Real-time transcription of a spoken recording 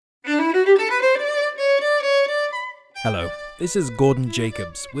Hello, this is Gordon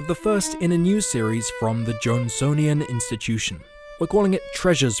Jacobs with the first in a new series from the Jonesonian Institution. We're calling it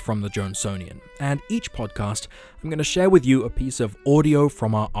Treasures from the Jonesonian, and each podcast I'm going to share with you a piece of audio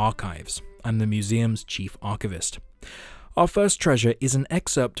from our archives. I'm the museum's chief archivist. Our first treasure is an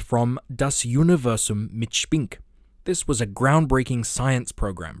excerpt from Das Universum mit Spink. This was a groundbreaking science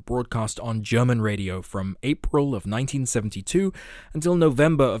program broadcast on German radio from April of 1972 until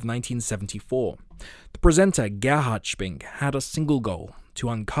November of 1974. The presenter Gerhard Spink had a single goal: to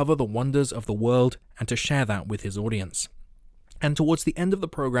uncover the wonders of the world and to share that with his audience. And towards the end of the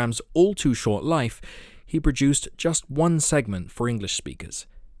program's all-too-short life, he produced just one segment for English speakers.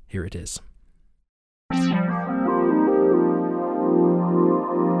 Here it is.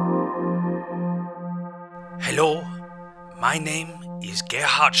 Hello, my name is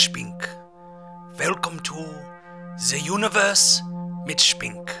Gerhard Spink. Welcome to The Universe mit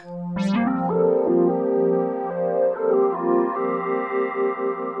Spink.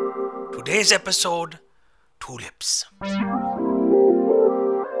 Today's episode, Tulips.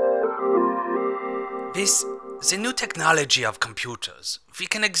 With the new technology of computers, we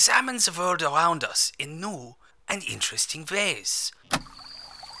can examine the world around us in new and interesting ways.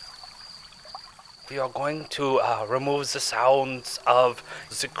 We are going to remove the sounds of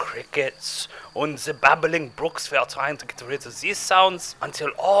the crickets and the babbling brooks. We are trying to get rid of these sounds until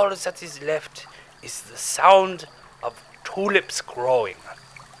all that is left is the sound of tulips growing.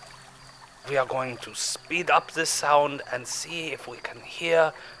 We are going to speed up the sound and see if we can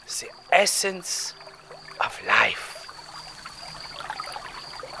hear the essence of life.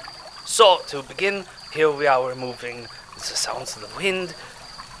 So, to begin, here we are removing the sounds of the wind.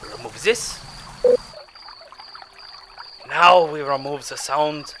 We remove this. Now we remove the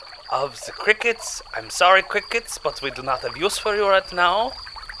sound of the crickets. I'm sorry, crickets, but we do not have use for you right now.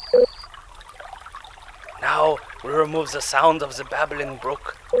 Now we remove the sound of the babbling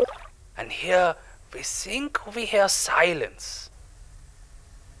brook. And here we think we hear silence.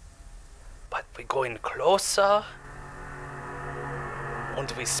 But we go in closer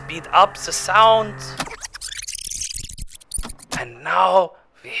and we speed up the sound. And now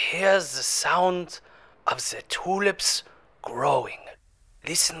we hear the sound of the tulips growing.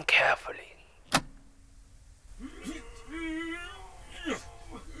 Listen carefully.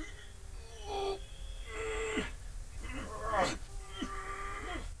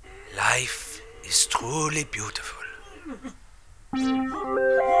 Life is truly beautiful.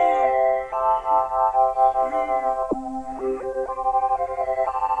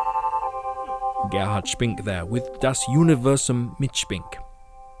 Gerhard Spink there with Das Universum mit Spink.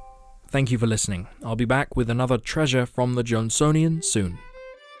 Thank you for listening. I'll be back with another treasure from the Jonesonian soon.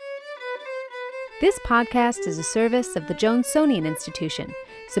 This podcast is a service of the Jonesonian Institution,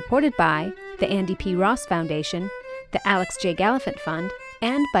 supported by the Andy P. Ross Foundation, the Alex J. Gallifant Fund,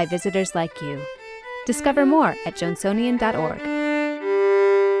 and by visitors like you. Discover more at jonesonian.org.